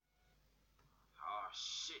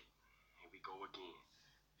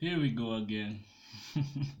Here we go again.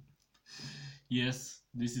 Yes,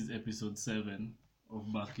 this is episode 7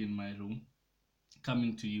 of Back in My Room,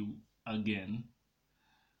 coming to you again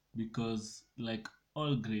because, like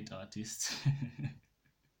all great artists,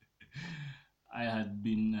 I have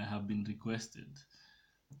been requested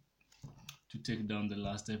to take down the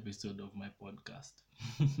last episode of my podcast.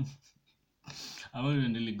 I'm not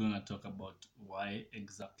even really gonna talk about why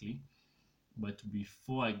exactly, but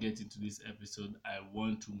before I get into this episode, I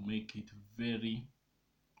want to make it very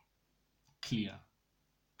clear,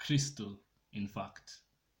 crystal, in fact,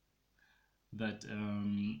 that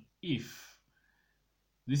if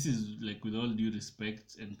this is like with all due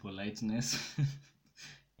respect and politeness,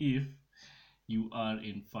 if you are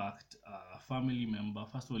in fact a family member,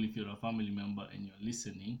 first of all, if you're a family member and you're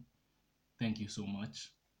listening, thank you so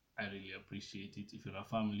much. I really appreciate it. If you're a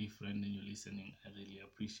family friend and you're listening, I really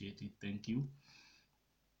appreciate it. Thank you.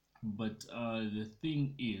 But the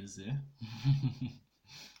thing is,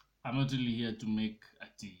 I'm not really here to make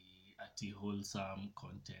a wholesome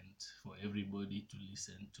content for everybody to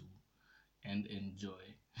listen to and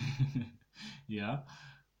enjoy. Yeah.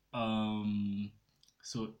 Um,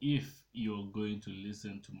 so if you're going to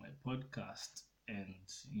listen to my podcast and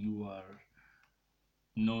you are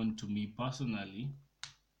known to me personally,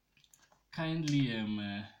 kindly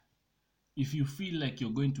if you feel like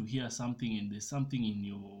you're going to hear something and there's something in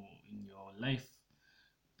your life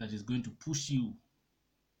that is going to push you,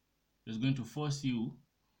 is going to force you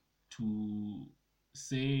to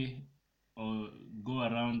say or go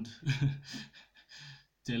around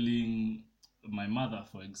telling my mother,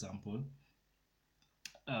 for example,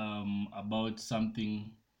 about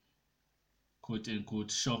something quote unquote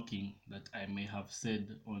shocking that I may have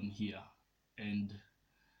said on here. And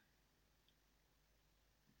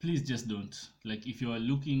please just don't. Like, if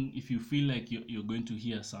you feel like you're going to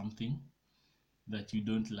hear something that you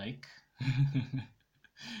don't like,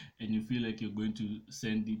 and you feel like you're going to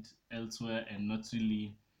send it elsewhere and not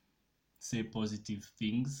really say positive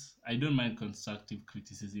things. I don't mind constructive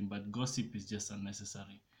criticism, but gossip is just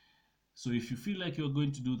unnecessary. So if you feel like you're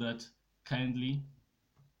going to do that, kindly,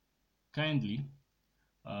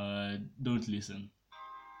 don't listen.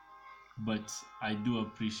 But I do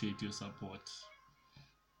appreciate your support.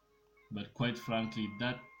 But quite frankly,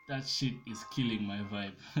 that shit is killing my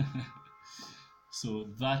vibe. So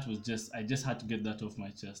that was I just had to get that off my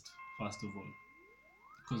chest first of all,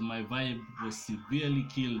 because my vibe was severely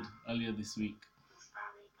killed earlier this week.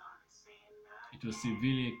 It was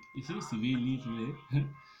severely, is it severely?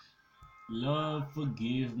 Lord,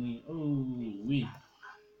 forgive me. Oh, we.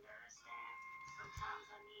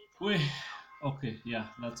 Okay, yeah,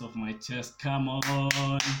 that's off my chest. Come on,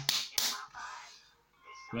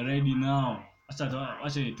 we're ready now. Acha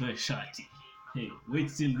nitoe shati. Hey, wait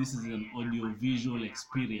till this is an audio visual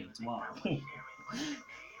experience. Wow.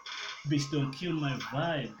 Bitch, don't kill my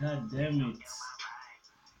vibe. God damn it.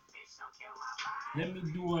 Let me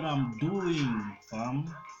do what I'm doing,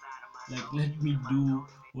 fam. Like, let me do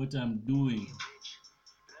what I'm doing.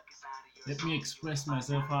 Let me express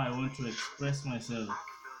myself how I want to express myself.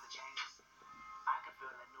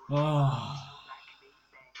 Oh.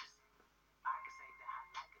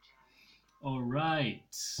 All right.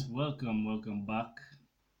 Welcome back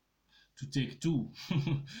to take two,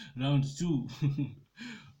 round two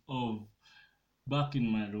of Back in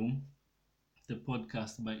My Room, the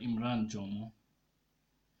podcast by Imran Jomo,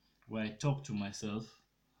 where I talk to myself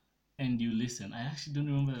and you listen. I actually don't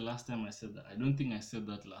remember the last time I said that. I don't think I said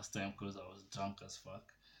that last time because I was drunk as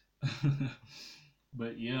fuck.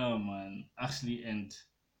 But yeah, man. Actually, and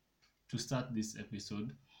to start this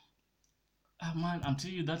episode, man, I'm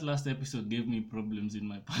telling you, that last episode gave me problems in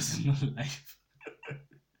my personal life.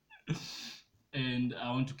 And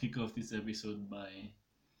I want to kick off this episode by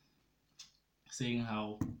saying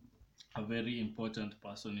how a very important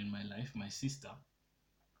person in my life, my sister,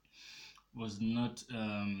 was not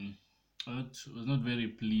very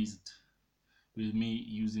pleased with me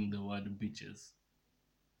using the word bitches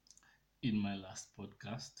in my last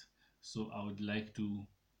podcast. So I would like to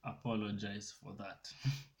apologize for that.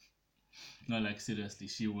 No, like seriously,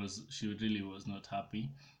 she really was not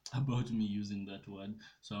happy about me using that word.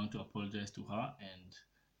 So I want to apologize to her and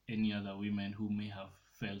any other women who may have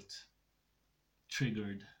felt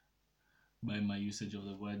triggered by my usage of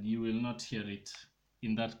the word. You will not hear it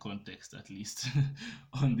in that context, at least,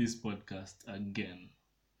 on this podcast again.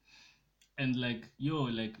 And like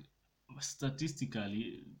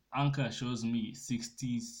statistically, Anchor shows me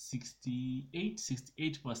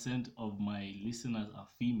 68% of my listeners are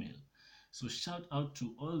female. So shout out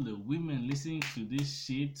to all the women listening to this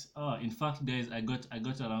shit. In fact, guys, I got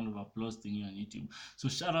a round of applause thingy on YouTube. So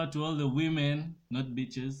shout out to all the women, not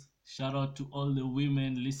bitches. Shout out to all the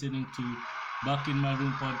women listening to Back in My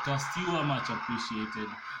Room podcast. You are much appreciated.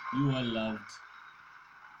 You are loved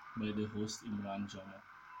by the host Imran Jomo.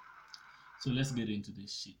 So let's get into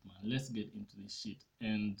this shit, man. Let's get into this shit.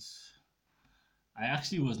 And I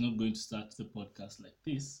actually was not going to start the podcast like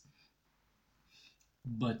this,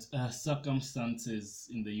 but circumstances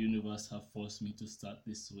in the universe have forced me to start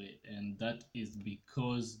this way, and that is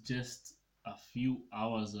because just a few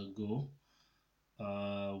hours ago,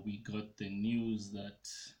 we got the news that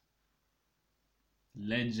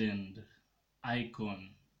legend, icon,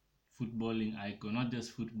 footballing icon, not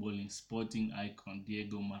just footballing, sporting icon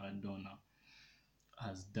Diego Maradona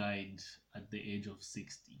has died at the age of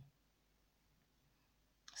 60.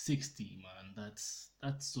 60, man, that's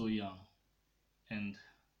so young. And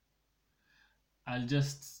I'll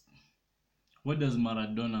just what does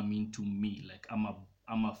Maradona mean to me? Like I'm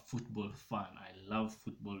a football fan. I love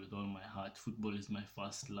football with all my heart. Football is my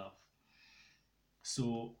first love.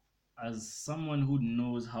 So as someone who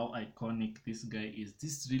knows how iconic this guy is,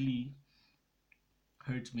 this really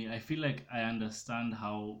hurt me. I feel like I understand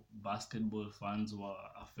how basketball fans were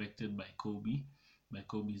affected by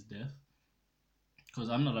Kobe's death. Because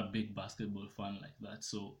I'm not a big basketball fan like that.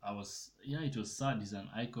 So it was sad. He's an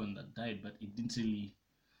icon that died, but it didn't really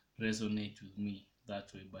resonate with me that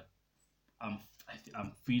way. But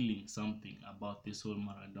I'm feeling something about this whole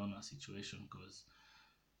Maradona situation because,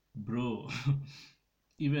 bro,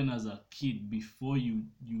 even as a kid, before you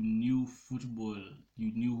knew football,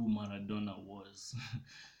 you knew who Maradona was.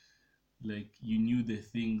 Like you knew the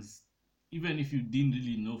things. Even if you didn't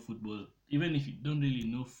really know football, even if you don't really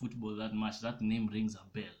know football that much, that name rings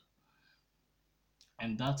a bell,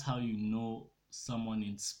 and that's how you know someone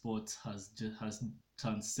in sports has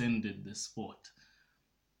transcended the sport.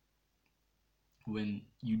 When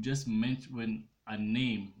a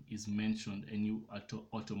name is mentioned and you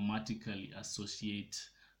automatically associate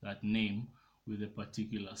that name with a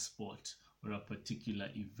particular sport or a particular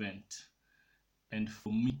event. And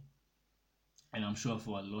for me, and I'm sure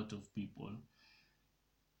for a lot of people,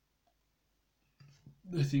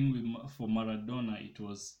 the thing for Maradona, it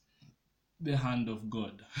was the hand of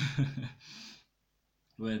God.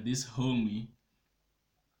 Where this homie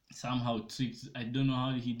somehow tricked. I don't know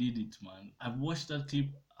how he did it, man. I've watched that clip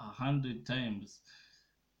 100 times,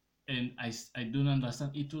 and I don't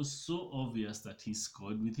understand. It was so obvious that he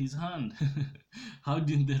scored with his hand. How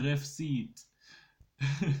didn't the ref see it?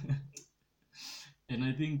 And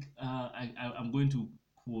I think I'm going to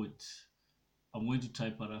quote. I'm going to try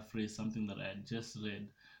paraphrase something that I had just read.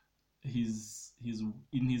 His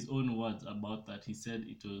in his own words about that. He said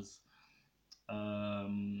it was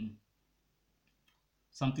um,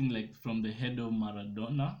 something like from the head of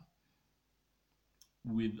Maradona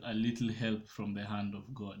with a little help from the hand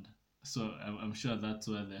of God. So I'm sure that's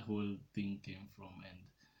where the whole thing came from. And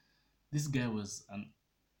this guy was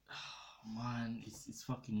man, it's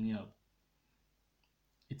fucking me up.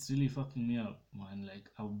 It's really fucking me up, man. Like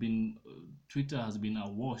Twitter has been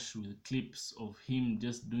awash with clips of him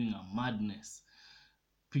just doing a madness,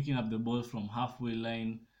 picking up the ball from halfway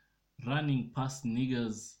line, running past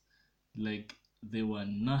niggas like they were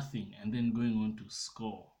nothing, and then going on to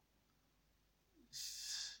score.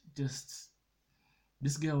 Just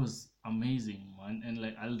this guy was amazing, man. And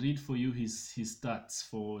like I'll read for you his stats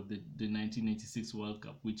for the 1986 World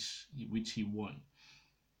Cup, which he won.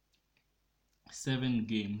 7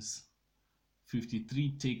 games,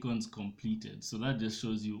 53 take-ons completed. So that just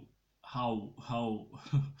shows you how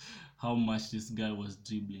how much this guy was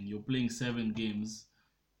dribbling. You're playing 7 games.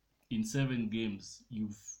 In 7 games,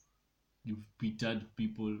 you've pitted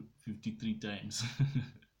people 53 times.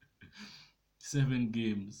 7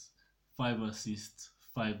 games, 5 assists,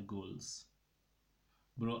 5 goals.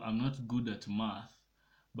 Bro, I'm not good at math,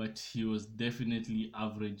 but he was definitely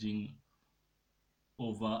averaging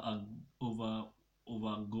over a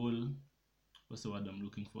goal. What's the word I'm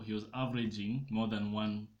looking for? He was averaging more than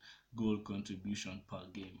 1 goal contribution per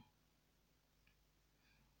game.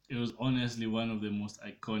 It was honestly one of the most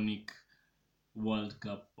iconic World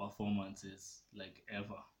Cup performances like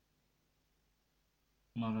ever.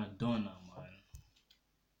 Maradona, man.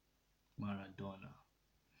 Maradona.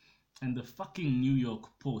 And the fucking New York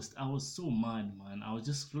Post, I was so mad, man. I was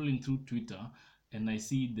just scrolling through Twitter and I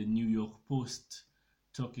see the New York Post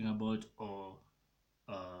talking about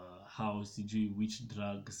how CG, which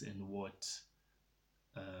drugs and what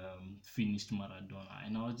finished Maradona.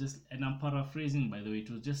 And I'm paraphrasing, by the way, it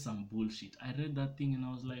was just some bullshit. I read that thing and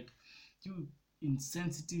I was like,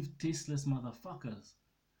 insensitive, tasteless motherfuckers.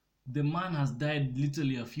 The man has died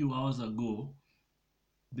literally a few hours ago.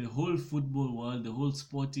 The whole football world, the whole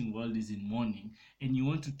sporting world is in mourning, and you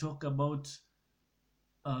want to talk about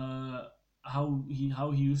uh, how he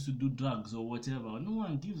used to do drugs or whatever. No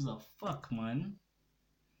one gives a fuck, man.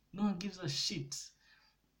 No one gives a shit.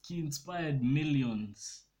 He inspired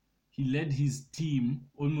millions. He led his team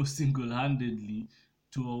almost single-handedly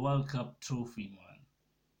to a World Cup trophy, man.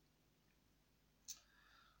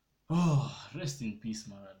 Oh, rest in peace,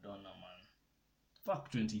 Maradona, man. Fuck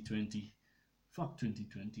 2020. Fuck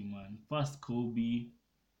 2020, man. First Kobe.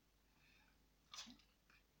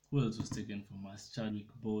 Who else was taken from us? Chadwick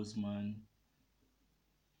Boseman.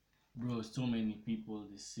 Bro, so many people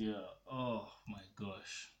this year. Oh my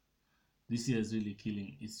gosh. This year is really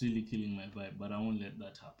killing. It's really killing my vibe, but I won't let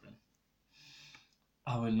that happen.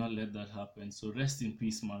 I will not let that happen. So rest in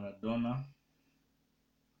peace, Maradona.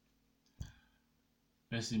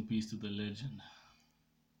 Rest in peace to the legend.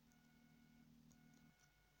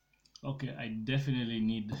 Okay, I definitely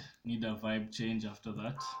need a vibe change after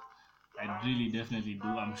that. I really definitely do.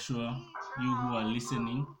 I'm sure you who are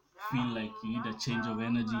listening feel like you need a change of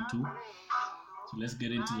energy too. So let's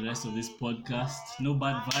get into the rest of this podcast. No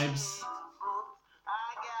bad vibes.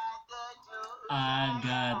 I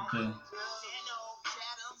got the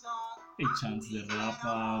Hey Chance the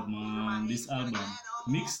Rapper, man. This album,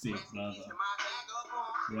 mixtape, brother.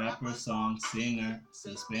 Rapper, song, singer,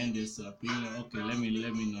 suspended, subpoena. Okay, let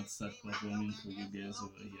me not start performing for you guys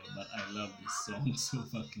over here, but I love this song so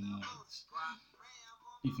fucking much.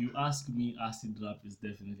 If you ask me, Acid Rap is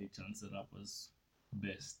definitely Chance the Rapper's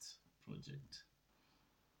best project.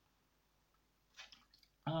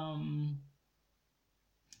 Um,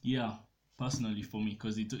 yeah, personally for me,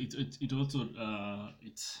 because it also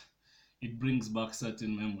it brings back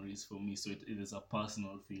certain memories for me, so it is a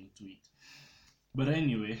personal feel to it. But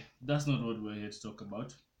anyway, that's not what we're here to talk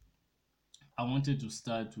about. I wanted to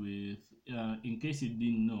start with, in case you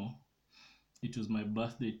didn't know, it was my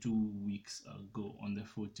birthday 2 weeks ago on the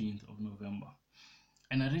 14th of November.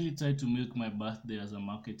 And I really tried to milk my birthday as a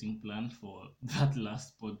marketing plan for that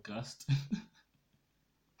last podcast,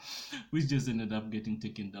 which just ended up getting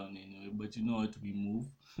taken down anyway. But you know how we move.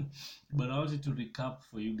 But I wanted to recap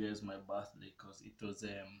for you guys my birthday because it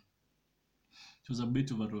was a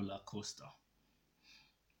bit of a roller coaster.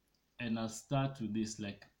 And I'll start with this.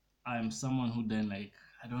 Like, I'm someone who then like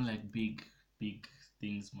I don't like big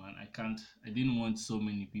things, man. I didn't want so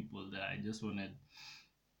many people there. I just wanted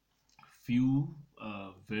few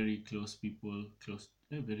very close people,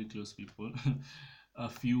 very close people, a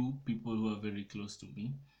few people who are very close to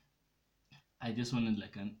me. I just wanted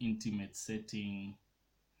like an intimate setting,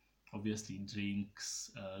 obviously drinks,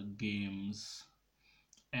 games,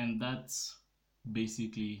 and that's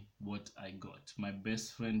basically what I got. My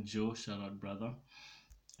best friend Joe, shout out brother,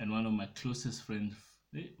 and one of my closest friends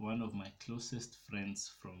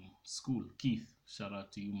from school, Keith, shout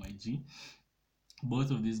out to you, my G.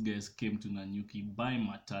 Both of these guys came to Nanyuki by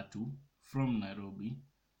Matatu from Nairobi.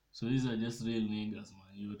 So these are just real niggas,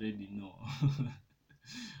 man. You already know.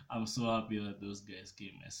 I'm so happy that those guys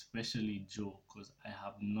came, especially Joe, because I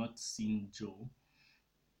have not seen Joe.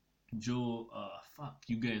 Joe, fuck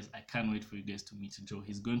you guys! I can't wait for you guys to meet Joe.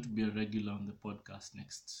 He's going to be a regular on the podcast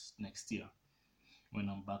next year when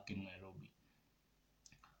I'm back in Nairobi.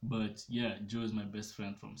 But yeah, Joe is my best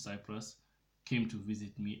friend from Cyprus. Came to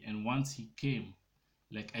visit me, and once he came,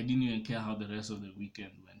 like I didn't even care how the rest of the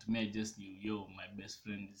weekend went. Me, I just knew, yo, my best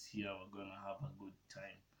friend is here. We're gonna have a good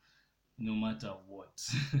time, no matter what.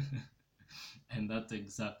 And that's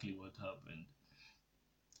exactly what happened.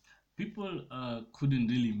 People couldn't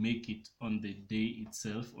really make it on the day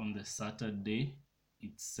itself, on the Saturday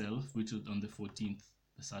itself, which was on the 14th,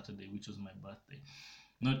 the Saturday, which was my birthday.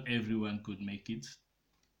 Not everyone could make it,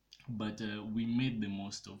 but we made the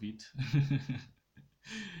most of it.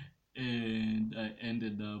 And I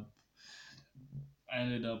ended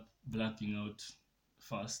up blacking out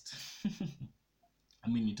fast. I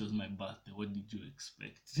mean, it was my birthday. What did you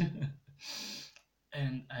expect?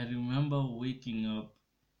 And I remember waking up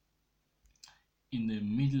in the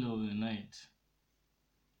middle of the night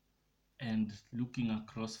and looking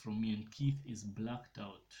across from me, and Keith is blacked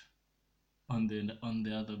out on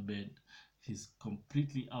the other bed. He's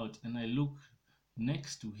completely out, and I look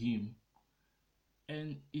next to him,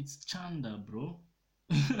 and it's Chanda, bro.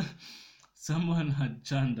 Someone had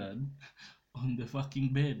Chandaed on the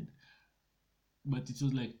fucking bed. But it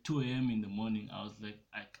was like 2 a.m. in the morning. I was like,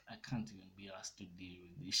 I can't even be asked to deal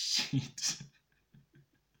with this shit.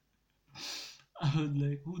 I was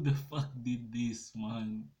like, who the fuck did this,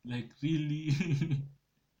 man? Like, really?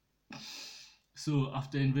 So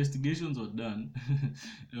after investigations were done,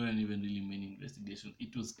 there weren't even really many investigations.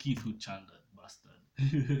 It was Keith who chanted, bastard.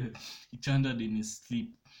 He chanted in his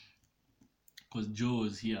sleep because Joe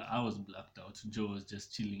was here. I was blacked out. Joe was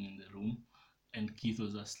just chilling in the room, and Keith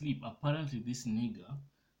was asleep. Apparently, this nigga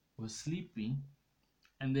was sleeping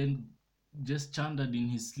and then just chanted in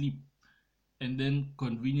his sleep and then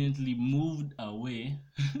conveniently moved away,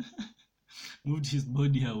 moved his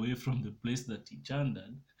body away from the place that he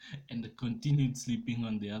chanted and continued sleeping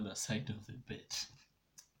on the other side of the bed.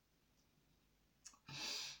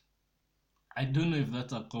 I don't know if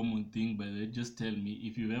that's a common thing, but they just tell me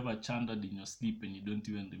if you've ever chanted in your sleep and you don't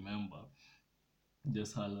even remember,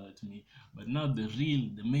 just holler at me. But now the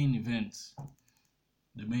main event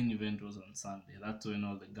was on Sunday. That's when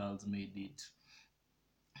all the girls made it.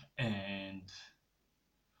 And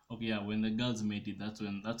okay, yeah, when the girls made it, that's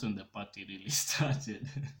when the party really started.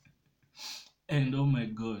 And oh my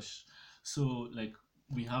gosh, so like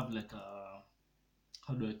we have like a,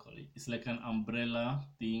 how do I call it? It's like an umbrella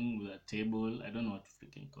thing with a table. I don't know what to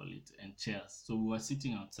freaking call it, and chairs. So we were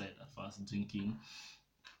sitting outside at first, drinking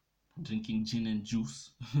gin and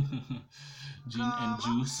juice, gin and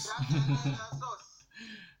juice.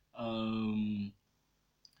 um,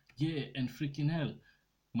 yeah, and freaking hell,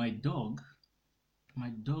 my dog,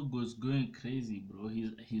 my dog was going crazy, bro.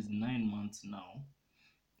 He's 9 months now,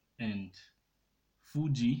 and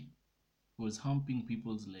Fuji was humping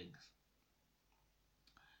people's legs.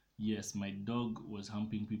 Yes, my dog was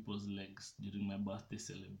humping people's legs during my birthday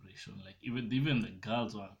celebration. Like even the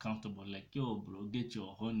girls were uncomfortable. Like, yo, bro, get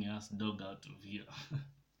your horny ass dog out of here.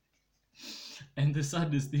 And the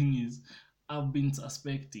saddest thing is, I've been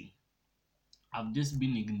suspecting. I've just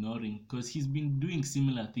been ignoring because he's been doing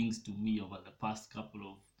similar things to me over the past couple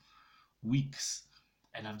of weeks,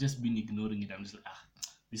 and I've just been ignoring it. I'm just like,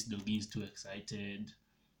 this doggy is too excited.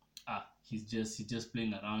 He's just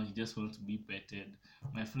playing around. He just wants to be petted.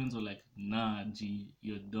 My friends were like, nah, G,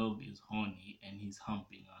 your dog is horny and he's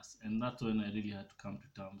humping us. And that's when I really had to come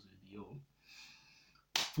to terms with, yo,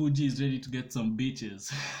 Fuji is ready to get some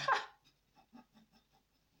bitches.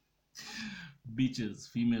 Bitches,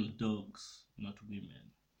 female dogs, not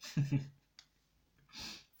women.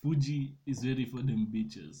 Fuji is ready for them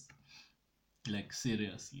bitches. Like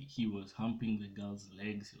seriously, he was humping the girl's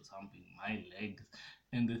legs, he was humping my legs.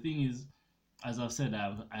 And the thing is, as I've said,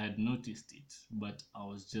 I had noticed it, but I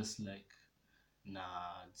was just like,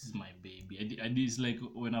 nah, this is my baby. It's like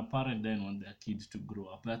when a parent then want their kid to grow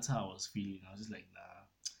up. That's how I was feeling. I was just like, nah,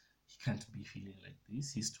 he can't be feeling like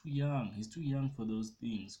this. He's too young. He's too young for those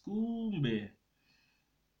things. Kumbe.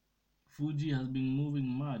 Fuji has been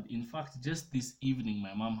moving mad. In fact, just this evening,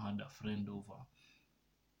 my mom had a friend over.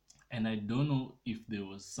 And I don't know if there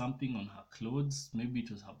was something on her clothes, maybe it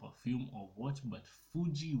was her perfume or what, but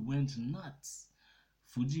Fuji went nuts.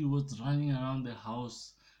 Fuji was running around the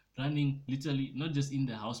house, running literally not just in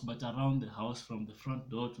the house, but around the house from the front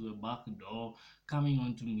door to the back door, coming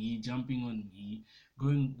onto me, jumping on me,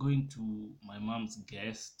 going to my mom's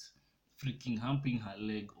guest, freaking humping her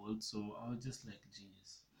leg also. I was just like,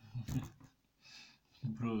 jeez.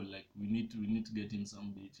 Bro, like we need to get him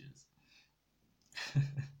some bitches.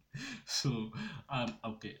 So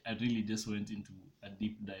okay, I really just went into a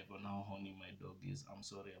deep dive on how horny my dog is. I'm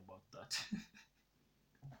sorry about that.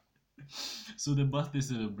 So the birthday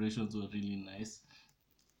celebrations were really nice,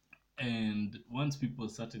 and once people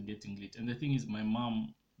started getting lit, and the thing is my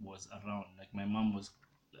mom was around, like my mom was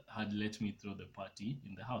had let me throw the party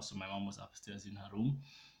in the house, so my mom was upstairs in her room,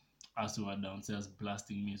 as we were downstairs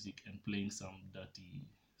blasting music and playing some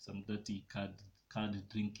dirty card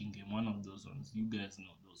drinking game, one of those ones, you guys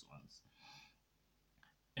know those ones.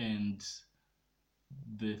 And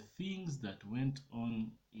the things that went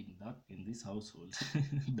on in this household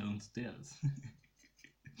downstairs,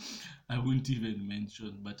 I won't even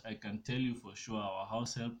mention, but I can tell you for sure our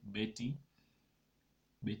house help Betty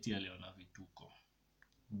aliona vituko.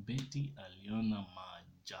 Betty aliona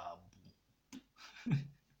maajabu.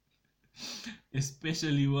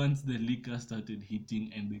 Especially once the liquor started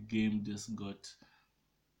hitting and the game just got,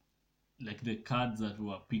 like, the cards that we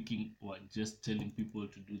were picking were just telling people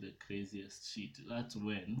to do the craziest shit. That's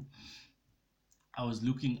when we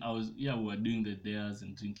were doing the dares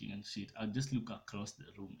and drinking and shit. I just look across the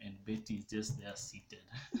room and Betty is just there seated,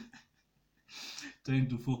 trying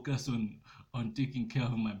to focus on taking care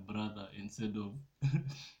of my brother instead of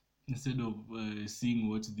seeing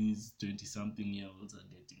what these 20-something-year-olds are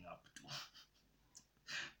getting up to.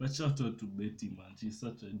 But shout out to Betty, man. She's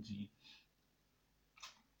such a G.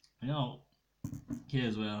 Now,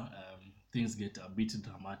 here's where things get a bit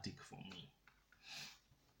dramatic for me.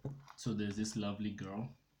 So there's this lovely girl,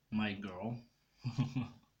 my girl.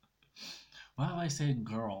 Why have I said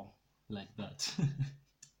girl like that?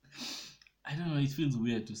 I don't know, it feels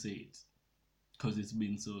weird to say it because it's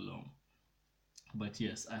been so long. But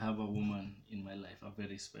yes, I have a woman in my life, a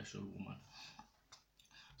very special woman.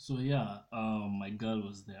 So yeah, my girl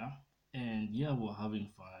was there, and yeah, we're having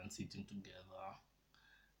fun sitting together,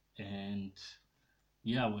 and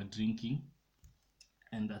yeah, we're drinking.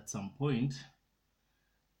 And at some point,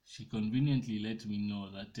 she conveniently let me know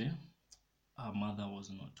that her mother was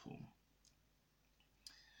not home.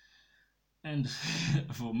 And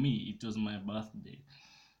for me, it was my birthday,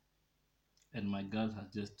 and my girl has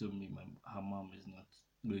just told me her mom is not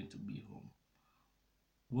going to be home.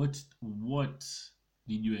 What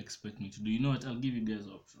did you expect me to do? You know what? I'll give you guys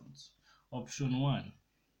options. Option one,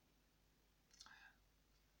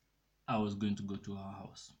 I was going to go to her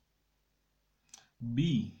house.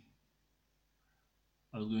 B,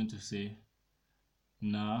 I was going to say,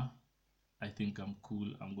 nah, I think I'm cool.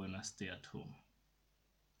 I'm gonna stay at home.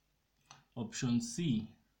 Option C,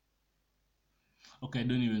 okay, I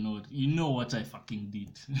don't even know what you know what I fucking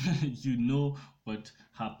did. You know what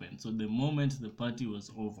happened. So the moment the party was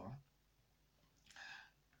over,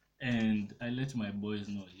 and I let my boys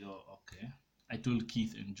know, yo, okay. I told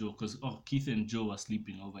Keith and Joe because Keith and Joe were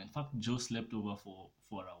sleeping over. In fact, Joe slept over for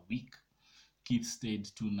a week. Keith stayed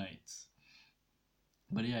 2 nights.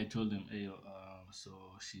 But yeah, I told them, hey, so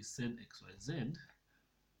she said XYZ.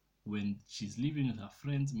 When she's living with her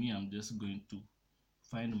friends, me, I'm just going to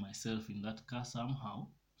find myself in that car somehow,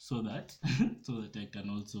 so that so that I can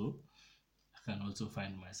also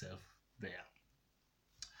find myself there.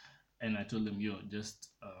 And I told them, yo,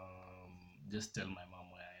 just tell my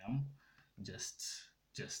mom where I am. Just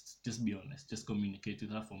just be honest. Just communicate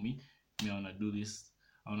with her for me. Me, I wanna do this.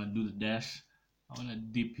 I wanna do the dash. I wanna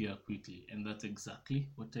dip here quickly. And that's exactly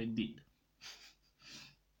what I did.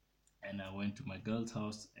 And I went to my girl's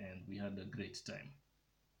house and we had a great time.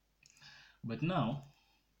 But now,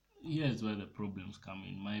 here's where the problems come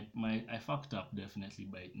in. My I fucked up definitely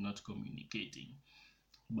by not communicating.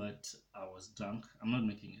 But I was drunk. I'm not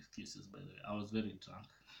making excuses, by the way. I was very drunk.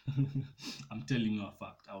 I'm telling you a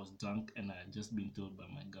fact. I was drunk and I had just been told by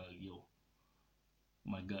my girl, yo,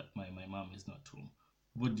 my mom is not home.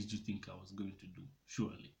 What did you think I was going to do?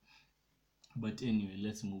 Surely. But anyway,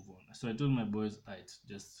 let's move on. So I told my boys, right,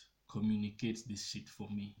 just communicate this shit for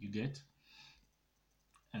me. You get?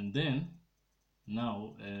 And then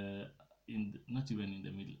now, not even in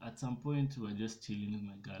the middle. At some point, we're just chilling with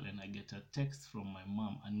my girl, and I get a text from my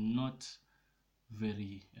mom, and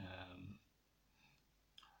very, um,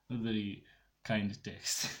 not very kind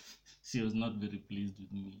text. She was not very pleased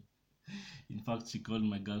with me. In fact, she called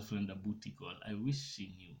my girlfriend a booty call. I wish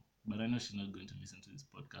she knew, but I know she's not going to listen to this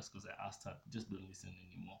podcast because I asked her, just don't listen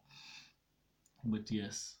anymore. But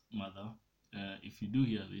yes, mother, if you do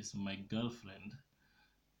hear this, my girlfriend,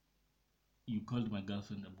 you called my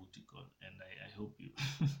girlfriend a booty call, and I hope you.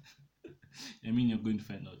 I mean, you're going to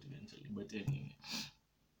find out eventually, but anyway.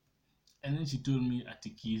 And then she told me at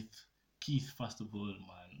Keith, first of all,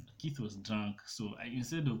 man, Keith was drunk. So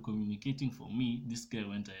instead of communicating for me, this guy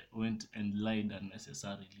went and lied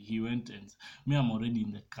unnecessarily. He went and me, I'm already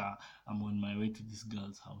in the car. I'm on my way to this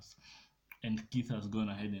girl's house, and Keith has gone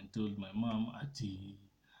ahead and told my mom at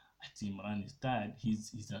Imran is tired.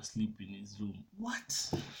 He's asleep in his room.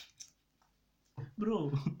 What,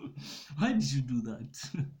 bro? Why did you do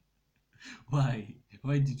that? Why?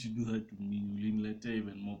 Why did you do that to me? You will later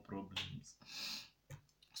even more problems.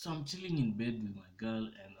 So I'm chilling in bed with my girl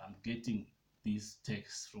and I'm getting these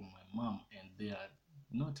texts from my mom and they are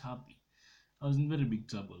not happy. I was in very big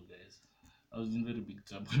trouble, guys. I was in very big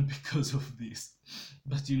trouble because of this.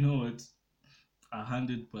 But you know what?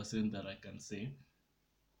 100% that I can say,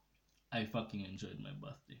 I fucking enjoyed my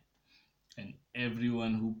birthday. And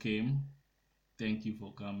everyone who came, thank you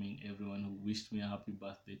for coming. Everyone who wished me a happy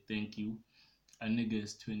birthday, thank you. A nigga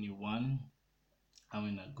is 21. I'm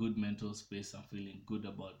in a good mental space. I'm feeling good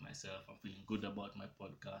about myself. I'm feeling good about my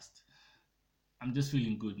podcast. I'm just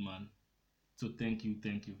feeling good, man. So thank you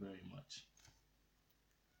very much.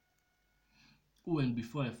 Oh, and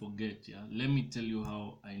before I forget, yeah, let me tell you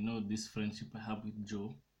how I know this friendship I have with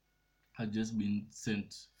Joe had just been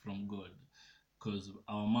sent from God. Because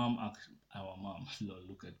our mom, Lord,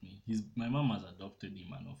 look at me. My mom has adopted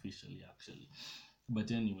him unofficially, actually.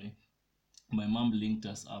 But anyway, my mom linked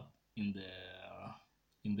us up in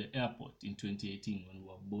the airport in 2018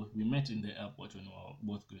 when we met in the airport when we were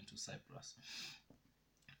both going to Cyprus.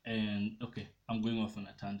 And okay, I'm going off on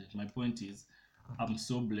a tangent. My point is, I'm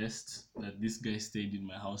so blessed that this guy stayed in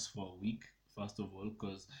my house for a week, first of all,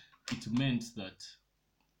 because it meant that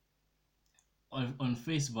on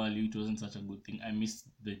face value, it wasn't such a good thing. I missed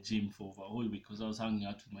the gym for over a whole week because I was hanging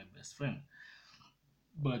out with my best friend.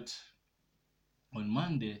 But on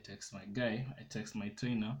Monday, I text my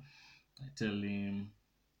trainer, I tell him,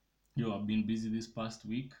 yo, I've been busy this past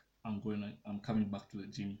week. I'm coming back to the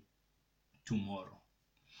gym tomorrow.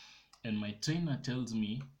 And my trainer tells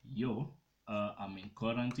me, yo, I'm in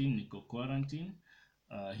quarantine, Nico quarantine.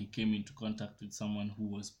 He came into contact with someone who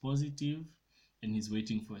was positive and he's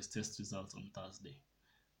waiting for his test results on Thursday.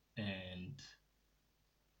 And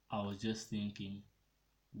I was just thinking,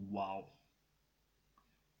 wow,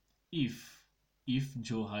 if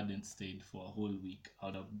Joe hadn't stayed for a whole week, I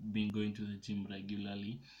would have been going to the gym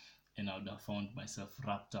regularly and I would have found myself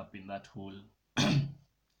wrapped up in that whole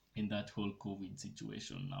in that whole COVID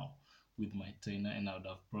situation now with my trainer, and I would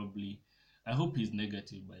have probably, I hope he's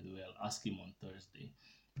negative by the way. I'll ask him on Thursday.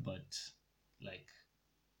 But like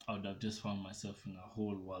I would have just found myself in a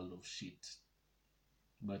whole world of shit.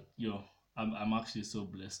 But yo, I'm actually so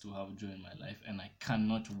blessed to have Joe in my life, and I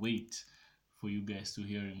cannot wait for you guys to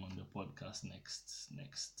hear him on the podcast next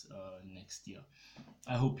year.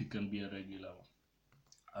 I hope he can be a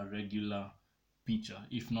regular feature,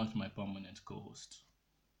 if not my permanent co-host.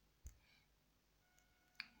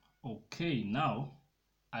 Okay, now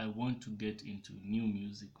I want to get into new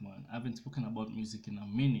music, man. I haven't spoken about music in a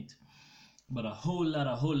minute, but a whole lot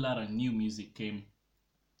of new music came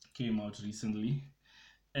out recently.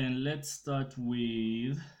 And let's start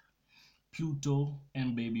with Pluto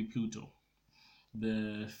and Baby Pluto,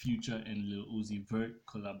 the Future and Lil Uzi Vert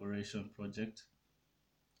collaboration project.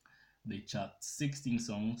 They charted 16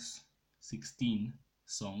 songs,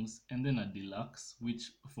 and then a deluxe,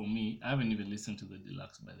 which for me, I haven't even listened to the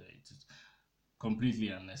deluxe by the way. It's completely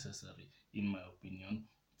unnecessary, in my opinion.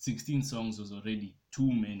 16 songs was already too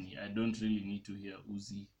many. I don't really need to hear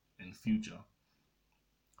Uzi and Future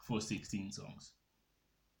for 16 songs.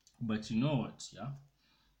 But you know what, yeah?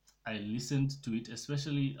 I listened to it,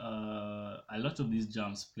 especially a lot of these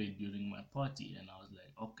jams played during my party, and I was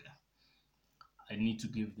like, okay, I need to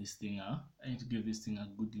give this thing a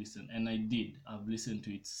good listen, and I did. I've listened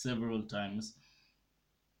to it several times,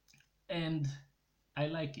 and I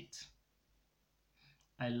like it.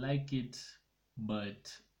 I like it,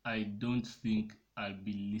 but I don't think I'll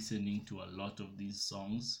be listening to a lot of these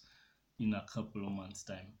songs in a couple of months'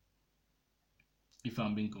 time. If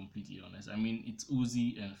I'm being completely honest, I mean, it's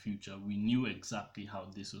Uzi and Future. We knew exactly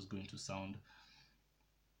how this was going to sound.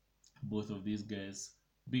 Both of these guys,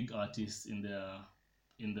 big artists in the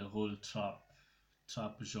whole trap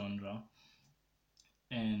genre,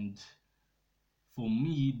 and for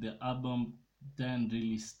me, the album didn't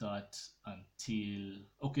really start until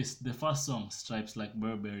the first song, Stripes Like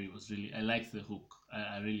Burberry, was really, I liked the hook.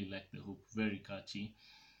 I really liked the hook, very catchy.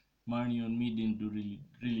 Marnie on Me didn't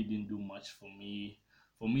do much for me.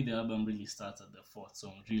 For me, the album really starts at the fourth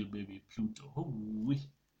song, Real Baby Pluto.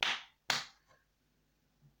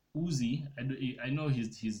 Uzi, I know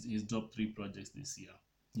he's dropped 3 projects this year.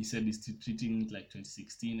 He said he's treating it like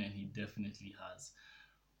 2016, and he definitely has.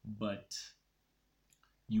 But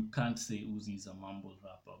you can't say Uzi is a mumble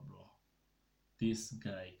rapper, bro. This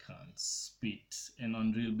guy can spit. And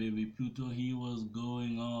on Real Baby Pluto, he was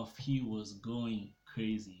going off. He was going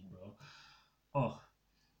crazy, bro. Oh,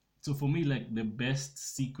 so for me, like the best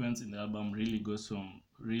sequence in the album really goes from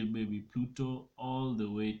Real Baby Pluto all the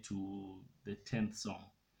way to the 10th song,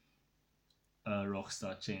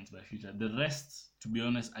 Rockstar Chains by Future. The rest, to be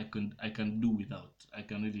honest, I can do without. I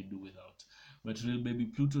can really do without. But Real Baby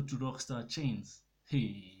Pluto to Rockstar Chains,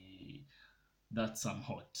 hey, that's some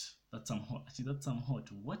hot. That's some hot. Actually, that's some hot.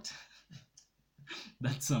 What?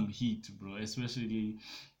 That's some heat, bro. Especially,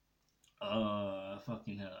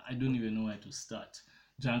 fucking hell. I don't even know where to start.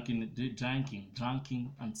 Drinking,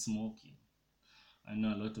 and smoking. I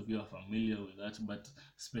know a lot of you are familiar with that, but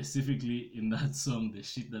specifically in that song, the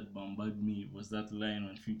shit that bombarded me was that line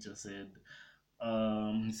when Future said,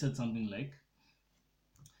 he said something like,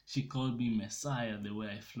 "She called me Messiah the way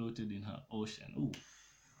I floated in her ocean." Ooh,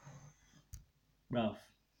 bruv,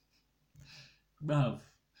 bruv.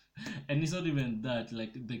 And it's not even that,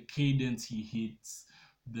 like the cadence he hits,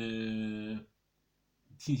 the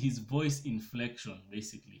his voice inflection,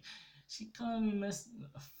 basically. She called me mess.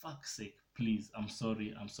 Fuck's sake, please. I'm sorry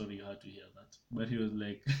you had to hear that. But he was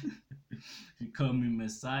like, she called me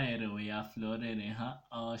Messiah the way I floated in her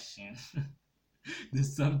ocean.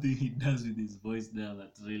 There's something he does with his voice there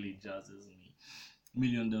that really jazzes me. $1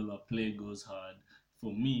 Million Play goes hard.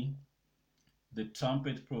 For me, the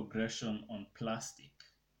trumpet progression on Plastic,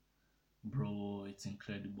 bro, it's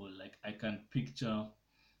incredible. Like I can picture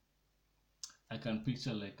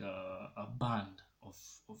like a band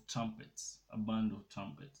of trumpets, a band of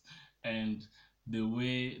trumpets, and the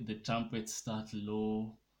way the trumpets start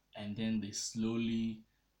low and then they slowly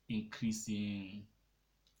increase in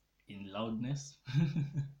loudness,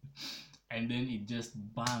 and then it just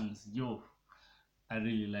bangs. Yo, I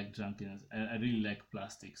really like drunkenness. I really like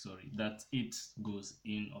plastic. Sorry, that it goes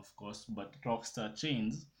in, of course, but Rockstar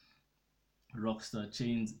Chains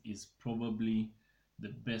is probably the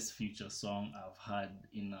best Future song I've had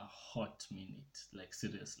in a hot minute. Like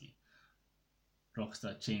seriously,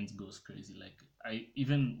 Rockstar Chains goes crazy. Like I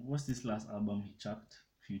even what's this last album he chucked?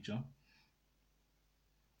 Future.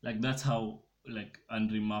 Like that's how like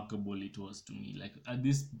unremarkable it was to me. Like at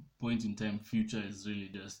this point in time, Future is really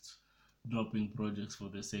just dropping projects for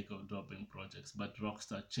the sake of dropping projects. But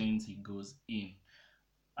Rockstar Chains, he goes in.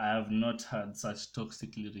 I have not had such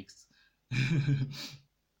toxic lyrics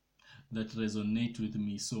that resonate with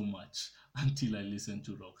me so much until I listen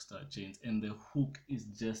to Rockstar Chains. And the hook is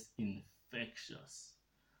just infectious.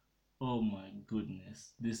 Oh my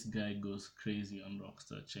goodness. This guy goes crazy on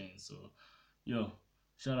Rockstar Chains. So, yo,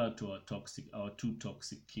 shout out to our two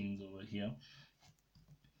toxic kings over here.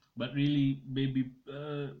 But really, Baby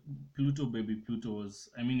Pluto was,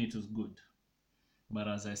 I mean, it was good. But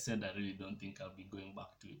as I said, I really don't think I'll be going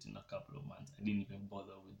back to it in a couple of months. I didn't even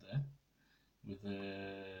bother with the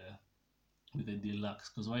with the deluxe,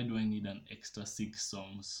 because why do I need an extra 6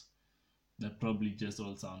 songs that probably just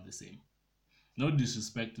all sound the same? No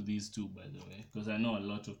disrespect to these two, by the way, because I know a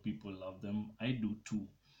lot of people love them. I do too.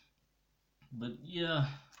 But yeah,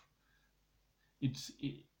 it's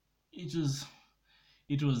it was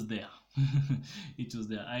it was there. It was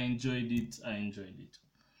there. I enjoyed it. I enjoyed it.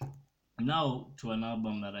 Now to an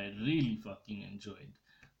album that I really fucking enjoyed,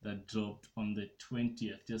 that dropped on the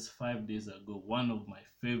 20th, just 5 days ago. One of my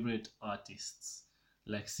favorite artists.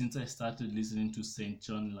 Like since I started listening to St.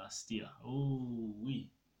 John last year. Oh,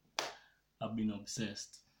 I've been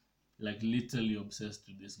obsessed. Like literally obsessed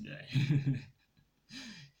with this guy.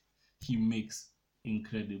 He makes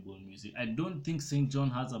incredible music. I don't think St. John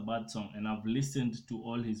has a bad song, and I've listened to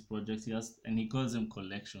all his projects. He has, and he calls them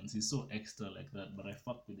collections. He's so extra like that, but I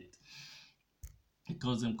fuck with it. He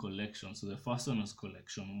calls them collections. So the first one was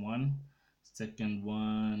collection one. Second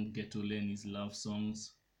one, Ghetto Lenny's love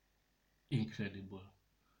songs. Incredible.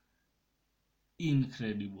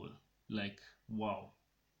 Incredible. Like, wow.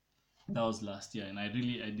 That was last year, and I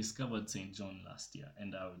discovered St. John last year,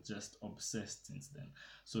 and I was just obsessed since then.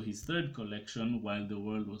 So his third collection, While the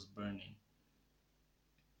World Was Burning,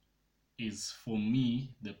 is for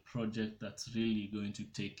me the project that's really going to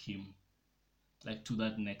take him like to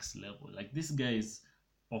that next level. Like this guy is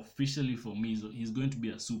officially, for me, he's going to be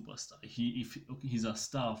a superstar. He's a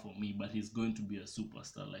star for me, but he's going to be a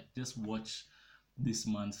superstar. Like just watch this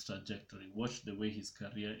man's trajectory. Watch the way his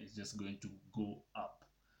career is just going to go up.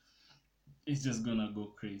 It's just gonna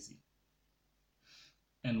go crazy.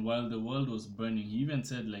 And while the world was burning, he even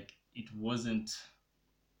said like it wasn't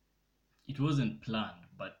planned,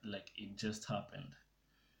 but like it just happened.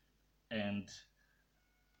 And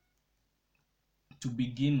to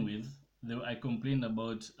begin with, I complained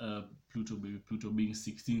about Pluto Baby Pluto being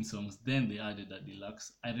 16 songs. Then they added a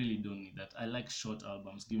deluxe. I really don't need that. I like short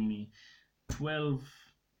albums. Give me 12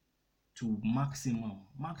 to maximum,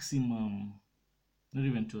 not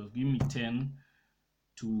even 12. Give me 10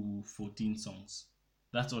 to 14 songs.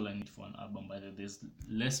 That's all I need for an album. By the way, there's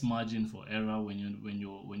less margin for error when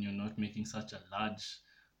you're not making such a large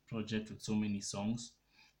project with so many songs.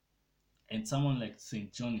 And someone like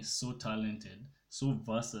St. John is so talented, so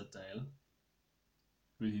versatile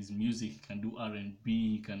with his music. He can do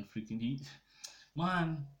R&B,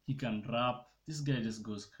 he can rap. This guy just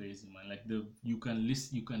goes crazy, man. Like you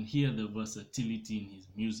can hear the versatility in his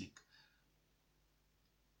music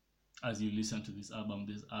as you listen to this album.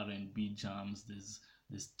 There's R&B jams,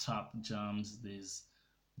 there's trap jams, there's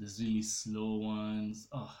really slow ones.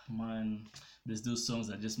 Oh man, there's those songs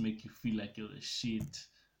that just make you feel like you're the shit.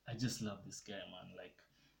 I just love this guy, man. Like,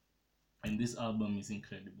 and this album is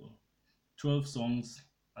incredible. 12 songs,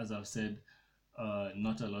 as I've said,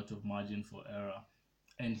 not a lot of margin for error,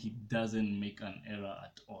 and he doesn't make an error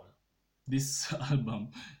at all. This album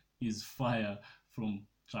is fire from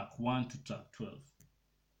track 1 to track 12.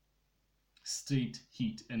 Straight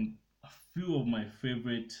heat. And a few of my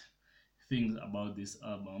favorite things about this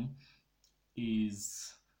album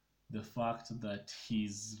is the fact that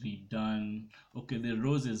he's redone, okay, the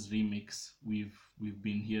Roses remix we've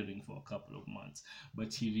been hearing for a couple of months,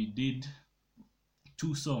 but he redid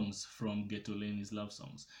 2 songs from Ghetto Lenny's love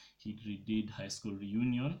songs. He redid High School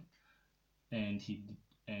Reunion, and he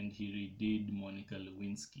redid Monica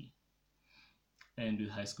Lewinsky. And with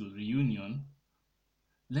High School Reunion,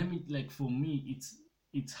 let me like for me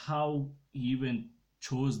it's how he even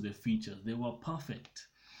chose the features. They were perfect.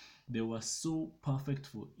 They were so perfect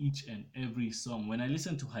for each and every song. When I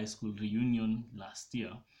listened to High School Reunion last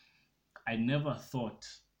year, I never thought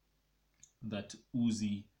that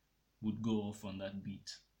Uzi would go off on that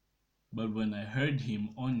beat. But when I heard him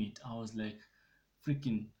on it, I was like,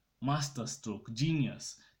 freaking masterstroke,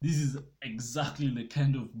 genius. This is exactly the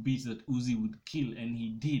kind of beat that Uzi would kill, and he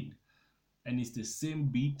did. And it's the same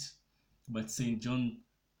beat, but St. John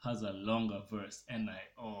has a longer verse, and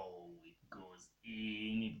it goes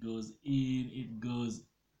in, it goes in, it goes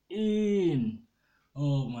in.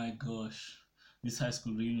 Oh my gosh, this High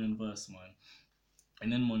School Reunion verse, man.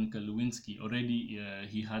 And then Monica Lewinsky already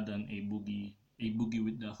he had a boogie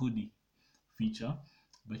with the hoodie feature,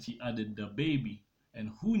 but he added the baby. And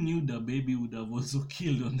who knew the baby would have also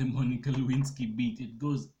killed on the Monica Lewinsky beat? It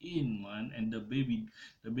goes in, man, and the baby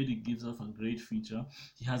gives off a great feature.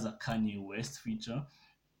 He has a Kanye West feature.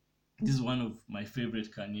 This is one of my favorite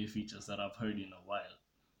Kanye features that I've heard in a while.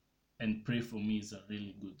 And Pray For Me is a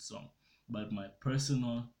really good song. But my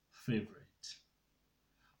personal favorite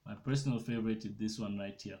is this one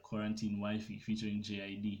right here, Quarantine Wifey featuring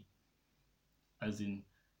JID. As in,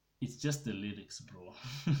 it's just the lyrics, bro.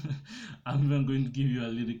 I'm even going to give you a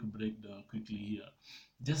lyric breakdown quickly here.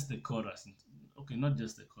 Just the chorus. Okay, not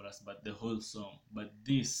just the chorus, but the whole song. But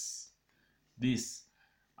this,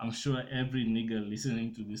 I'm sure every nigga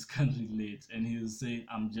listening to this can relate. And he'll say,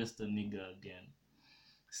 I'm just a nigga again.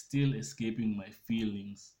 Still escaping my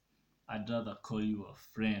feelings. I'd rather call you a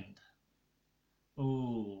friend.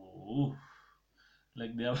 Oh,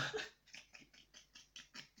 like the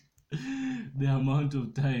the amount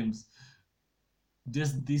of times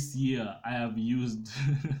just this year I have used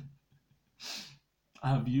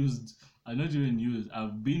I've not even used,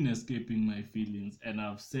 I've been escaping my feelings and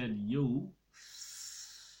I've said, yo,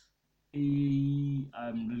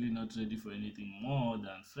 I'm really not ready for anything more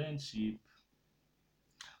than friendship.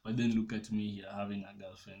 But then look at me here having a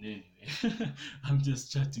girlfriend anyway. I'm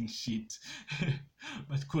just chatting shit.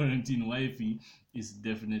 But Quarantine Wifey is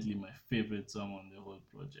definitely my favorite song on the whole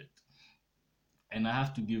project. And I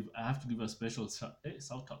have to give a special shout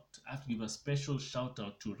out. I have to give a special shout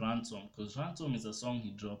out to Ransom, because Ransom is a song he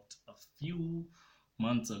dropped a few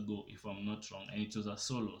months ago, if I'm not wrong, and it was a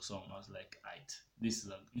solo song. I was like, "Aight,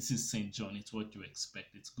 this is St. John. It's what you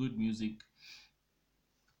expect. It's good music."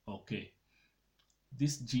 Okay,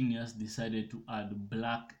 this genius decided to add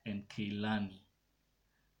Black and Kehlani.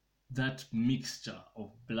 That mixture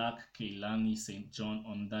of Black, Kehlani, St. John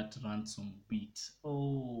on that Ransom beat.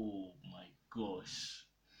 Oh my gosh.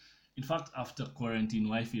 In fact, after Quarantine,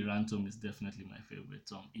 Wifey Ransom is definitely my favorite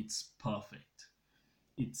song. It's perfect.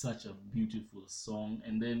 It's such a beautiful song.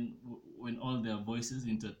 And then when all their voices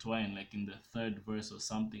intertwine, like in the third verse or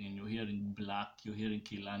something, and you're hearing Black, you're hearing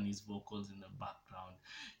Kehlani's vocals in the background,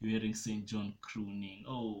 you're hearing St. John crooning.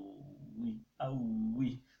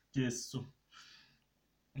 Yes, so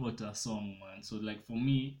what a song, man. So, like, for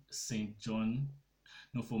me, St. John,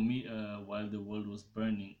 no, for me, While the World Was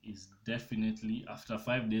Burning is definitely, after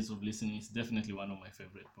 5 days of listening, it's definitely one of my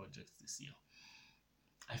favorite projects this year.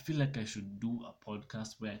 I feel like I should do a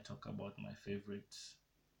podcast where I talk about my favorite.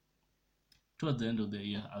 Towards the end of the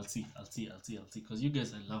year, I'll see. Because you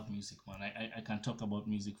guys, I love music, man. I can talk about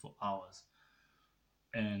music for hours.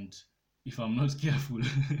 And if I'm not careful,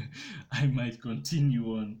 I might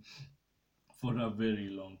continue on for a very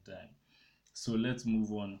long time. So let's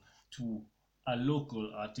move on to a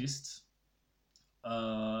local artist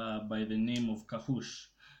by the name of Kahush.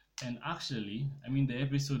 And actually, I mean, the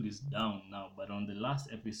episode is down now, but on the last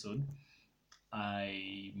episode,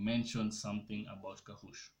 I mentioned something about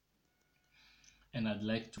Kahush. And I'd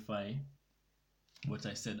like to verify what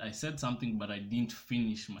I said. I said something, but I didn't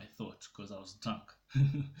finish my thought because I was drunk.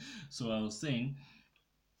 So I was saying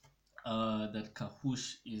that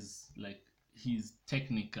Kahush is like, he's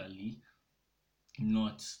technically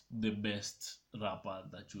not the best rapper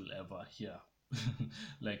that you'll ever hear.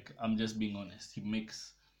 Like, I'm just being honest. He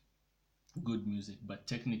makes good music, but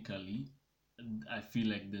technically, I feel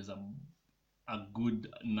like there's a good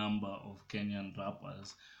number of Kenyan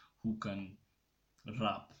rappers who can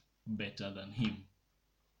rap better than him.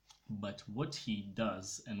 But what he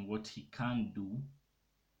does and what he can do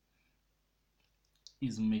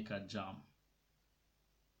is make a jam.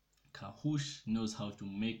 Kahush knows how to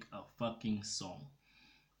make a fucking song.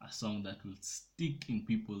 A song that will stick in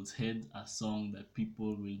people's heads, a song that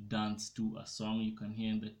people will dance to, a song you can hear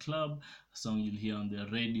in the club, a song you'll hear on the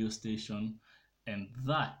radio station. And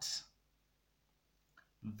that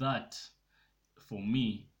for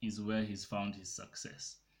me is where he's found his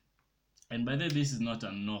success. And by the way, this is not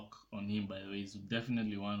a knock on him, by the way. He's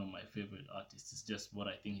definitely one of my favorite artists. It's just what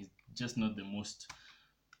I think, he's just not the most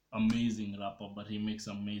amazing rapper, but he makes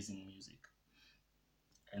amazing music.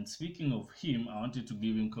 And speaking of him, I wanted to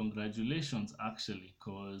give him congratulations actually,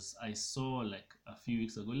 because I saw like a few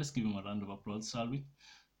weeks ago. Let's give him a round of applause, shall we?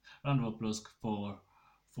 Round of applause for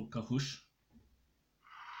Kahush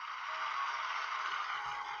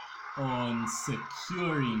on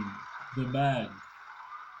securing the bag,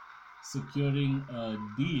 securing a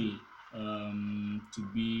deal to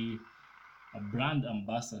be a brand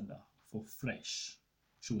ambassador for Fresh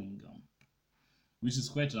chewing gum, which is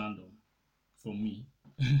quite random for me.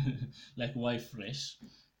 Like, why Fresh?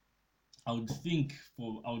 I would think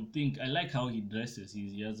I like how he dresses.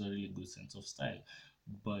 He has a really good sense of style,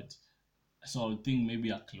 but so I would think maybe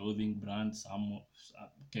a clothing brand, some a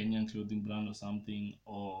Kenyan clothing brand or something,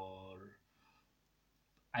 or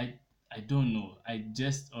I I don't know. I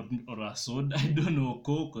just or a soda. I don't know,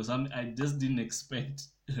 Coke or something. I just didn't expect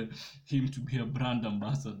him to be a brand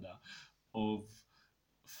ambassador of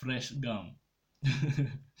Fresh gum.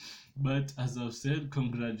 But as I've said,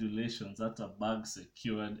 congratulations. That's a bag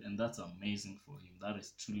secured, and that's amazing for him. That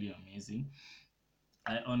is truly amazing.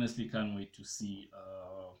 I honestly can't wait to see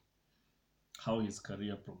how his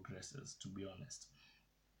career progresses, to be honest.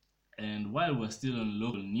 And while we're still on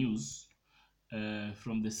local news,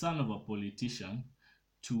 from the son of a politician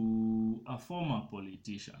to a former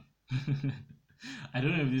politician. I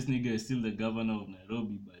don't know if this nigga is still the governor of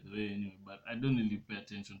Nairobi, by the way, anyway, but I don't really pay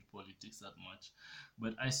attention to politics that much.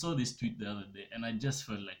 But I saw this tweet the other day and I just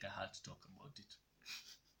felt like I had to talk about it.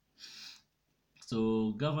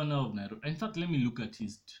 So, governor of Nairobi, in fact, let me look at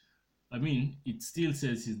his. I mean, it still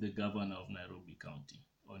says he's the governor of Nairobi County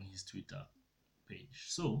on his Twitter page.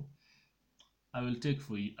 So, I will take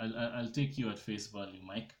for you. I'll take you at face value,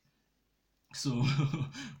 Mike. So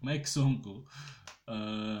Mike Sonko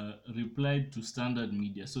replied to Standard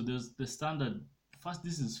Media. So there's the Standard. First,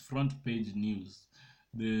 this is front page news.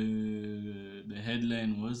 The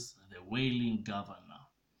headline was "The Wailing Governor,"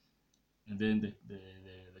 and then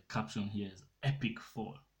the caption here is "Epic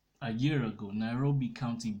Fall." A year ago, Nairobi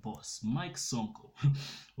County boss Mike Sonko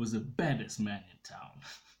was the baddest man in town.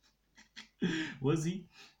 Was he?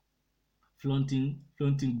 Flaunting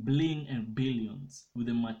bling and billions with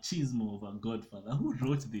the machismo of a godfather. Who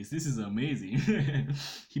wrote this? This is amazing.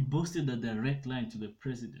 He boasted a direct line to the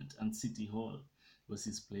president, and City Hall was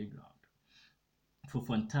his playground for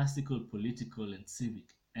fantastical political and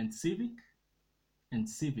civic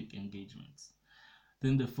engagements.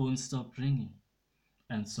 Then the phone stopped ringing,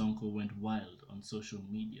 and Sonko went wild on social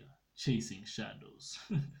media, chasing shadows.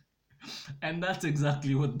 And that's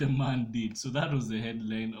exactly what the man did. So that was the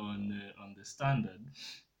headline on the Standard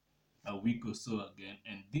a week or so again,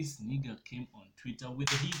 and this nigga came on Twitter with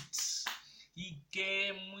the heat. He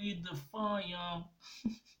came with the fire.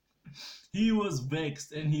 He was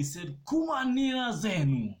vexed and he said, "Kumanina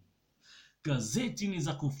zenu, gazeti ni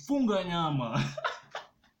za kufunga nyama."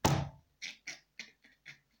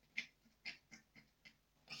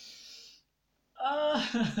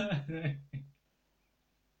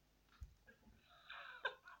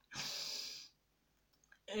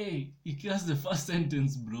 Hey, ikia's the first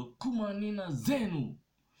sentence, bro. Kumanina zenu,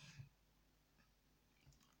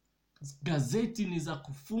 gazeti ni za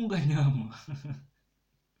kufunga nyama.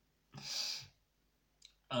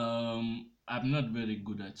 I'm not very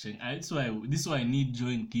good at Cheng. This is why I need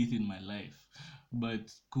Joy and Keith in my life. But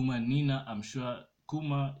Kumanina, I'm sure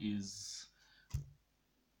Kuma is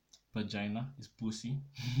vagina, is pussy.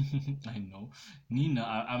 I know.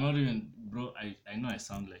 Nina, I'm not even, bro. I know I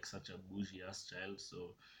sound like such a bougie ass child.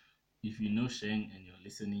 So if you know Sheng and you're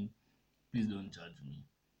listening, please don't judge me.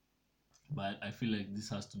 But I feel like this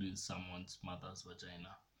has to do with someone's mother's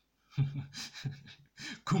vagina.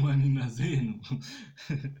 Kumanina zenu.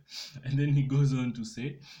 And then he goes on to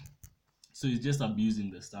say, so he's just abusing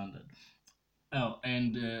the Standard. Oh,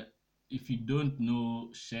 and if you don't know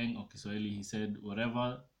Sheng or Kiswahili, he said,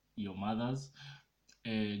 whatever your mother's,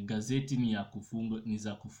 gazeti ni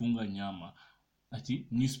za kufunga nyama. Ati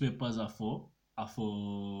newspapers are for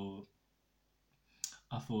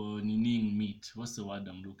nining meat. What's the word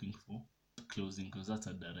I'm looking for? Closing, because that's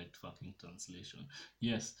a direct fucking translation.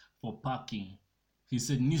 Yes, for packing. He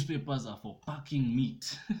said newspapers are for packing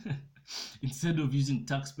meat. Instead of using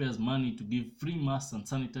taxpayers' money to give free masks and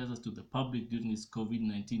sanitizers to the public during this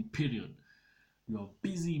COVID-19 period, you are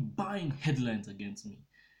busy buying headlines against me.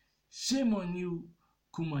 Shame on you,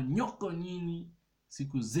 kumanyoko nyini,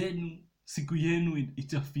 siku yenu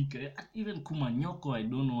itafika. Even kumanyoko, I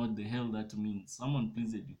don't know what the hell that means. Someone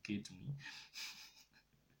please educate me.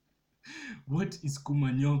 What is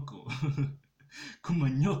kumanyoko?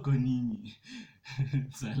 Kumanyoko nini?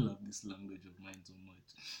 So I love this language of mine so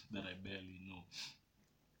much that I barely know.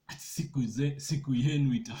 Siku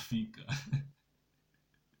yenu itafika.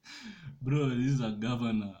 Bro, this is a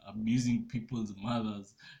governor abusing people's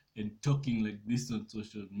mothers and talking like this on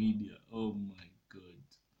social media. Oh my god.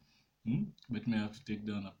 But may have to take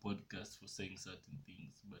down a podcast for saying certain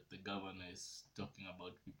things. But the governor is talking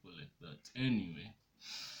about people like that. Anyway.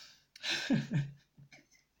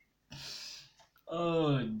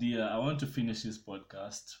 Oh dear, I want to finish this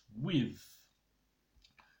podcast with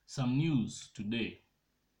some news today.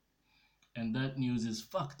 And that news is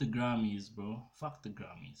fuck the Grammys, bro. Fuck the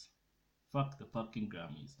Grammys. Fuck the fucking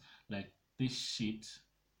Grammys. Like this shit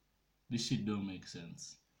don't make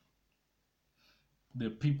sense. The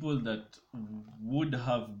people that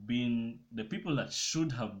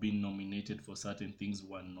should have been nominated for certain things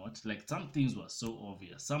were not. Like some things were so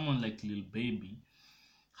obvious. Someone like Lil Baby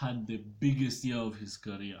had the biggest year of his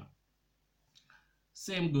career.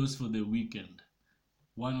 Same goes for The Weeknd.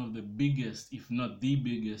 One of the biggest, if not the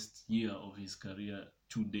biggest year of his career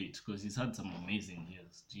to date, because he's had some amazing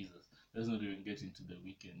years. Jesus, let's not even get into The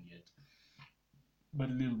Weeknd yet.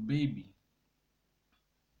 But Lil Baby,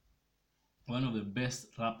 one of the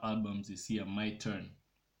best rap albums this year, My Turn.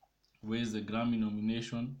 Where's the Grammy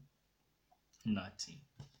nomination? Nothing.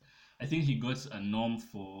 I think he got a nom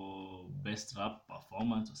for best rap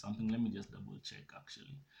performance or something. Let me just double check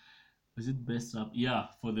actually. Was it best rap? Yeah,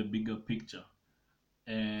 for The Bigger Picture.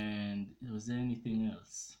 And was there anything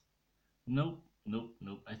else? Nope.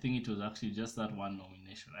 I think it was actually just that one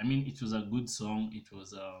nomination. I mean, it was a good song. It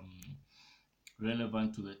was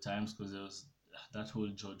relevant to the times because there was that whole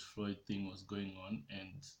George Floyd thing was going on,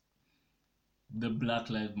 and the Black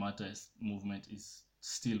Lives Matter movement is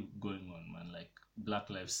still going on, man. Like Black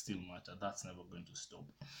Lives still matter. That's never going to stop.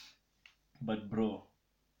 But bro,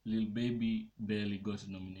 Lil Baby barely got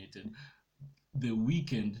nominated. The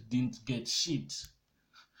Weeknd didn't get shit.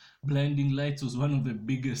 Blinding Lights was one of the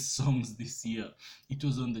biggest songs this year. It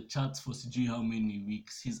was on the charts for sijui how many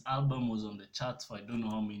weeks. His album was on the charts for I don't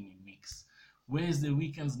know how many weeks. Where's The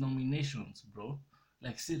Weeknd's nominations, bro?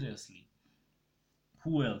 Like seriously.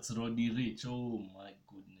 Who else? Roddy Ricch. Oh my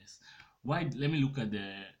goodness. Why? Let me look at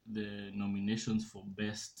the nominations for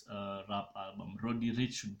best rap album. Roddy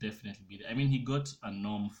Ricch should definitely be there. I mean, he got a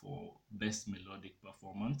nom for best melodic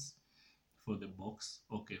performance for The Box.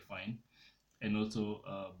 Okay, fine. And also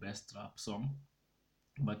best rap song.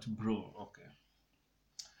 But bro, okay.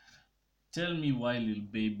 Tell me why Lil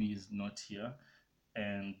Baby is not here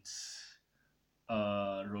and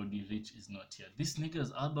Roddy Ricch is not here. This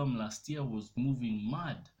nigga's album last year was moving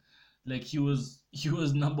mad. Like he was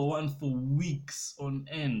number one for weeks on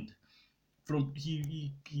end. From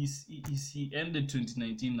he ended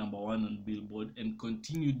 2019 number one on Billboard and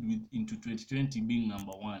continued with into 2020 being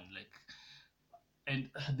number one. Like,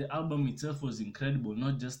 and the album itself was incredible,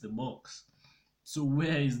 not just the box. So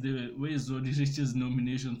where is Roddy Ricch's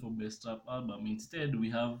nomination for best rap album? Instead, we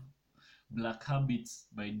have Black Habits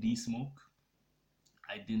by D Smoke.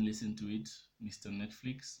 I didn't listen to it, Mr.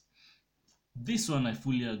 Netflix. This one I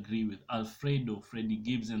fully agree with. Alfredo, Freddie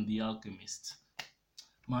Gibbs, and The Alchemist.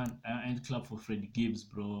 Man, I clap for Freddie Gibbs,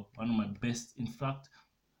 bro. One of my best. In fact,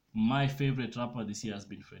 my favorite rapper this year has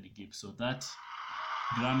been Freddie Gibbs. So that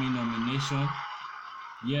Grammy nomination,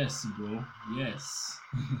 yes, bro. Yes.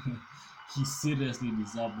 He seriously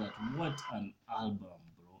deserved that. What an album,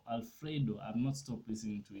 bro. Alfredo, I've not stopped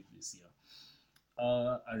listening to it this year.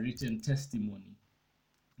 A Written Testimony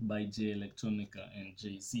by Jay Electronica and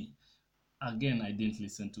Jay-Z. Again, I didn't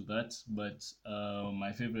listen to that, but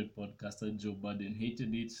my favorite podcaster, Joe Budden,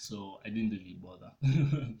 hated it, so I didn't really bother.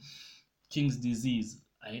 King's Disease.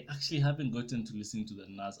 I actually haven't gotten to listen to the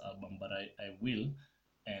Nas album, but I will,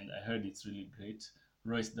 and I heard it's really great.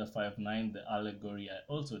 Royce da 5'9", The Allegory, I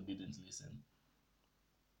also didn't listen.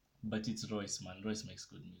 But it's Royce, man. Royce makes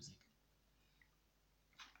good music.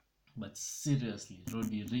 But seriously,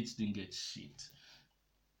 Roddy Ricch didn't get shit.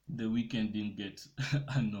 The Weeknd didn't get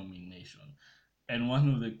a nomination. And one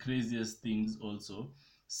of the craziest things also,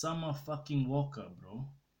 Summer fucking Walker, bro.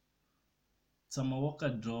 Summer Walker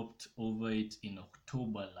dropped Over It in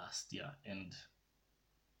October last year, and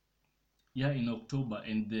yeah, in October,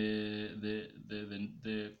 and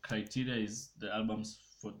the criteria is the albums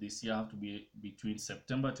for this year have to be between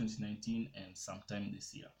September 2019 and sometime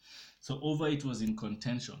this year. So Over It was in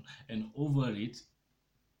contention, and Over It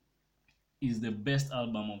is the best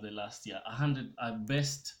album of the last year, a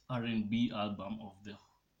best R&B album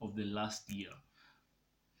of the last year.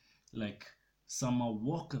 Like Summer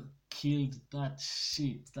Walker killed that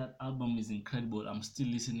shit. That album is incredible. I'm still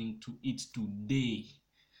listening to it today.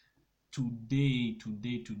 Today.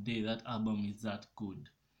 That album is that good.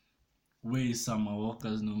 Where is Summer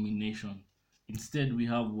Walker's nomination? Instead, we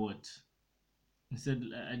have what? Instead,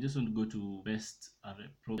 I just want to go to Best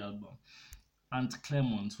Pro Album. Ant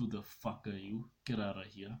Clemons, who the fuck are you? Get out of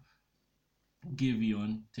here.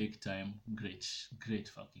 Giveon, Take Time, great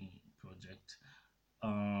fucking project.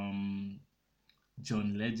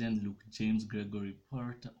 John Legend, Luke James, Gregory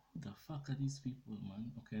Porter. Who the fuck are these people,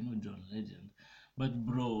 man? Okay, I know John Legend. But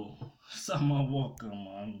bro, Summer Walker,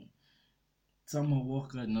 man. Summer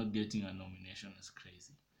Walker not getting a nomination is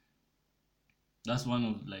crazy. That's one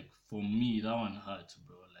of, like, for me, that one hurt,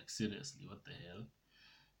 bro. Like, seriously, what the hell?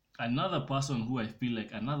 Another person who I feel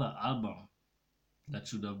like another album that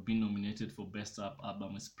should have been nominated for Best Rap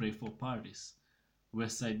Album is Pray for Paris,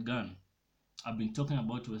 Westside Gunn. I've been talking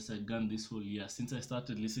about Westside Gunn this whole year. Since I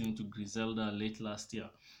started listening to Griselda late last year,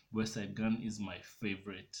 Westside Gunn is my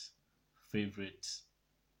favorite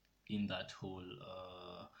in that whole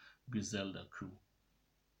Griselda crew.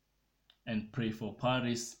 And Pray for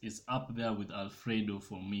Paris is up there with Alfredo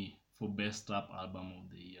for me for Best Rap Album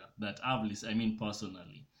of the Year that I've listened, I mean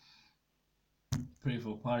personally. Pray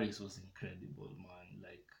for Paris was incredible, man.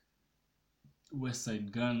 Like,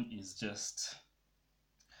 Westside Gunn is just,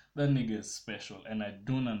 that nigga is special, and I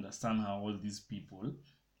don't understand how all these people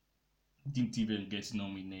didn't even get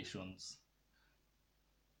nominations.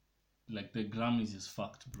 Like, the Grammys is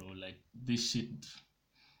fucked, bro. Like, this shit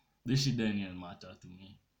didn't even matter to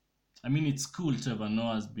me. I mean, it's cool Trevor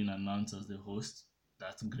Noah has been announced as the host.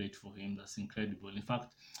 That's great for him. That's incredible. In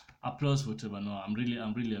fact, applause for Trevor Noah. I'm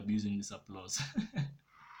really abusing this applause.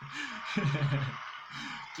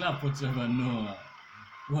 Clap for Trevor Noah.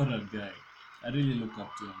 What a guy. I really look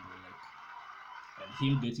up to him, bro. Like, and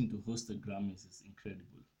him getting to host the Grammys is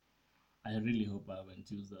incredible. I really hope I haven't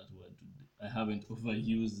used that word. I haven't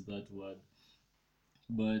overused that word.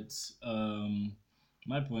 But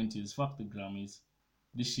my point is, fuck the Grammys.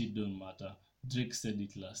 This shit don't matter. Drake said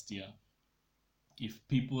it last year. If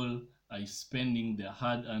people are spending their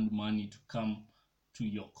hard-earned money to come to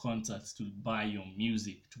your concerts, to buy your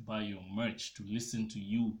music, to buy your merch, to listen to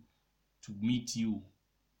you, to meet you,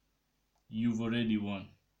 you've already won.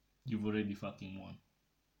 You've already fucking won.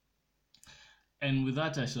 And with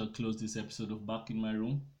that, I shall close this episode of Back in My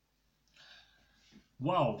Room.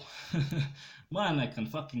 Wow. Man, I can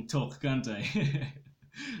fucking talk, can't I?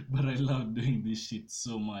 But I love doing this shit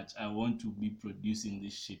so much. I want to be producing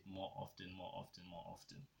this shit more often.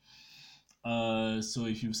 So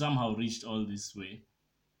if you've somehow reached all this way,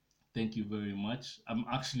 thank you very much. I'm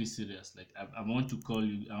actually serious. Like, I want to call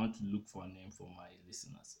you, I want to look for a name for my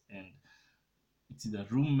listeners. And it's either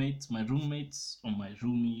my roommates or my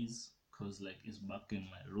roomies. Because, like, it's back in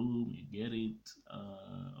my room, you get it?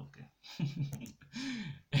 Okay.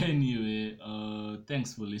 Anyway,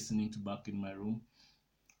 thanks for listening to Back in My Room.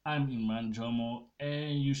 I'm Imran Jomo,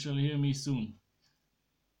 and you shall hear me soon.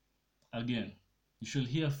 Again, you shall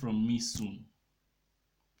hear from me soon.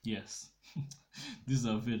 Yes. This is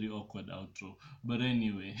a very awkward outro. But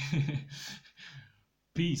anyway,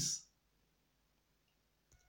 peace.